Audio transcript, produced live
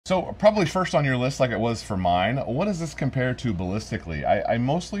So probably first on your list, like it was for mine, what does this compare to ballistically? I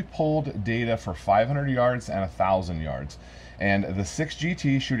mostly pulled data for 500 yards and 1,000 yards. And the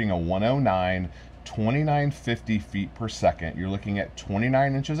 6GT shooting a 109, 2950 feet per second, you're looking at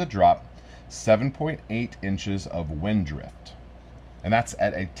 29 inches of drop, 7.8 inches of wind drift. And that's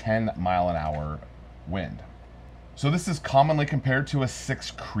at a 10-mile-an-hour wind. So this is commonly compared to a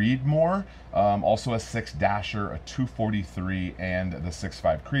 6 Creedmoor, also a 6 Dasher, a 243, and the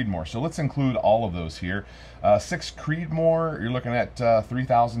 6.5 Creedmoor. So let's include all of those here. 6 Creedmoor, you're looking at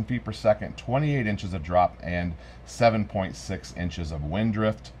 3,000 feet per second, 28 inches of drop, and 7.6 inches of wind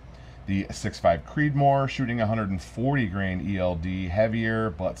drift. The 6.5 Creedmoor shooting 140 grain ELD,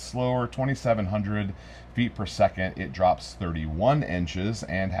 heavier but slower, 2,700 feet per second. It drops 31 inches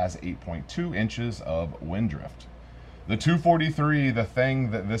and has 8.2 inches of wind drift. The 243, the thing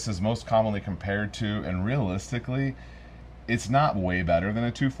that this is most commonly compared to, and realistically, it's not way better than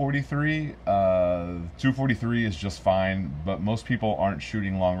a 243. 243 is just fine, but most people aren't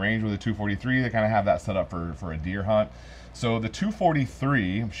shooting long range with a 243. They kind of have that set up for a deer hunt. So the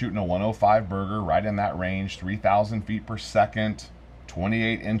 243, I'm shooting a 105 burger, right in that range, 3,000 feet per second,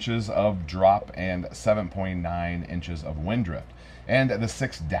 28 inches of drop, and 7.9 inches of wind drift. And the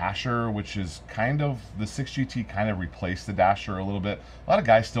 6 Dasher, which is kind of, the 6GT kind of replaced the Dasher a little bit. A lot of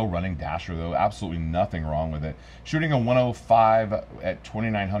guys still running Dasher though, absolutely nothing wrong with it. Shooting a 105 at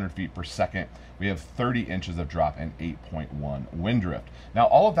 2,900 feet per second, we have 30 inches of drop and 8.1 wind drift. Now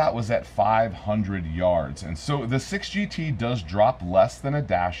all of that was at 500 yards. And so the 6GT does drop less than a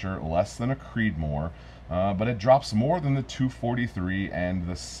Dasher, less than a Creedmoor, but it drops more than the 243 and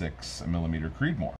the 6mm Creedmoor.